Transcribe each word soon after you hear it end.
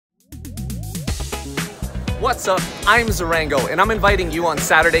What's up? I'm Zarango, and I'm inviting you on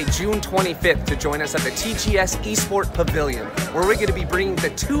Saturday, June 25th to join us at the TGS Esport Pavilion, where we're going to be bringing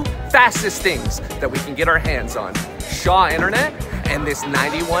the two fastest things that we can get our hands on, Shaw Internet and this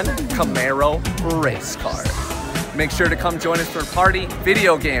 91 Camaro race car. Make sure to come join us for a party,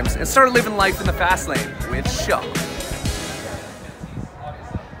 video games, and start living life in the fast lane with Shaw.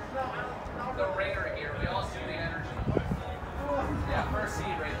 First seed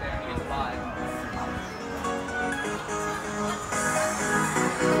right there, he gets 5.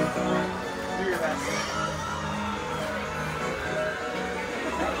 Do your best.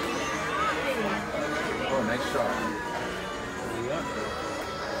 Oh, nice shot.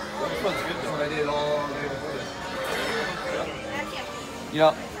 This one's good though. I did all day before this.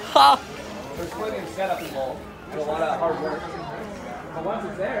 Yeah. Ha! There's plenty of setup involved. There's a lot of hard work. But once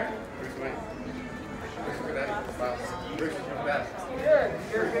it's there,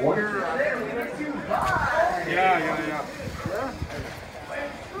 yeah.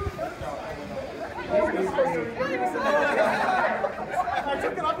 I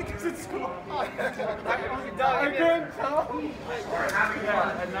took it off because it's cool. I couldn't tell.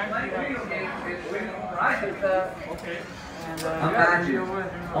 Okay. I'm back here with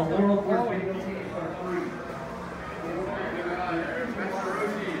a World War video game for free.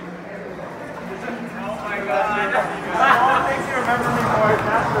 Oh my God. All things you remember me for is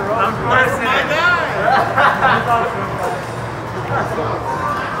Master Road. I'm blessed. My guy.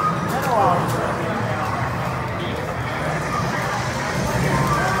 That's awesome.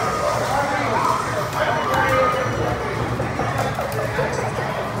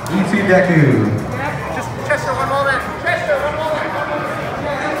 E2 Deku. Just Chester, one moment. Chester, one moment.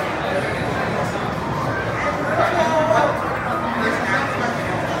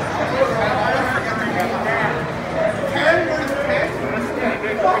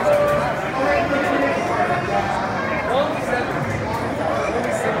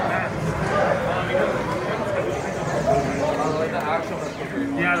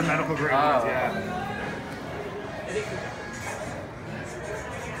 Yeah, the medical grade ones, yeah.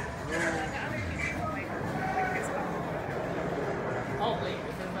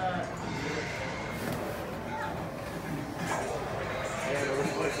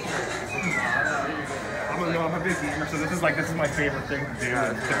 I'm a big gamer, so this is my favorite thing to do.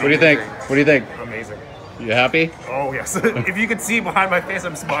 What do you think? What do you think? Amazing. You happy? Oh yes. If you could see behind my face,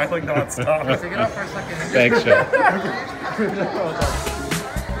 I'm smiling nonstop. Take it off for a second. Thanks, Joe.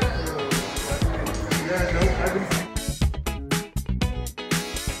 Yeah, no, I've been